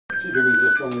She can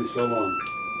resist only so long.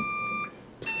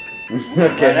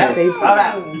 Okay. Stage Blow it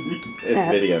out.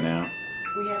 It's video now.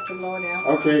 We have to blow it out.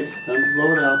 Okay, time to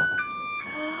blow it out.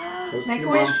 Close to Make a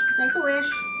your wish. mouth. Make a wish.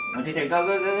 1, 2, 3, go,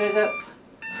 go, go, go, go.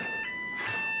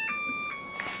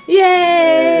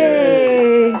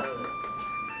 Yay!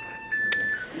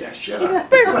 Yeah, shut up.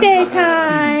 Birthday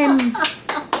time!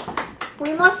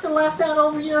 We must have left that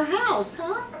over your house,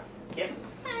 huh? Yep.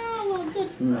 Oh, well, good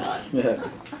for us. Yeah.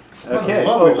 What a Okay.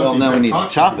 lovely Well, now we looking need to cocktail.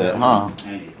 chop it, huh?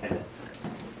 I need to cut it.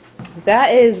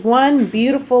 That is one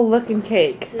beautiful looking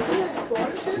cake. Isn't it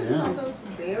gorgeous? Yeah. All those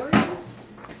berries.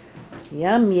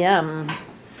 Yum yum.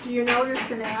 Do you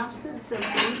notice an absence of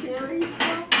blueberries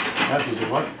though? After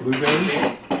what? Blueberries?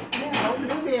 Yeah, no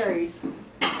blueberries.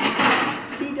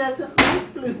 He doesn't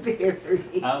like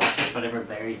blueberries. Oh, it's just whatever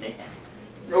berries they have.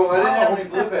 Oh, I didn't have any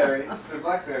blueberries. They're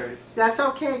blackberries. That's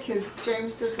okay, because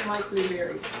James doesn't like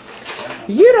blueberries.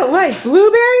 You don't like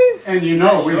blueberries? And you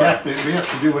know we have to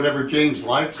do whatever James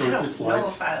likes I or don't know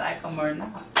dislikes. if I like them or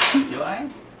not. Do I?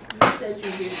 You said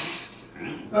you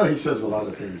didn't. Oh, he says a lot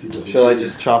of things. He doesn't. Shall I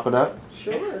just chop it up?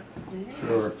 Sure. Yeah.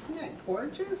 Sure. Isn't that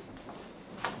gorgeous?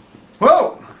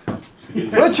 Whoa!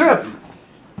 What trip?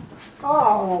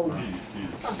 Oh,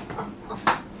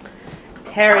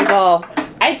 Terrible.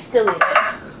 I'd still eat it.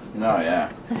 No,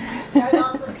 yeah. right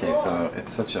on the Okay, floor. so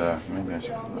it's such a. Maybe I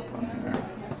should put it up on here.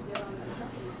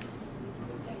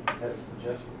 That's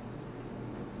just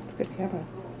It's a good camera.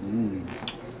 Mm.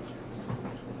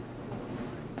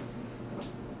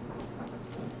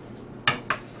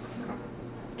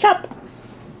 Chop.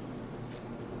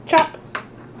 Chop.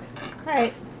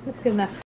 Alright, that's good enough.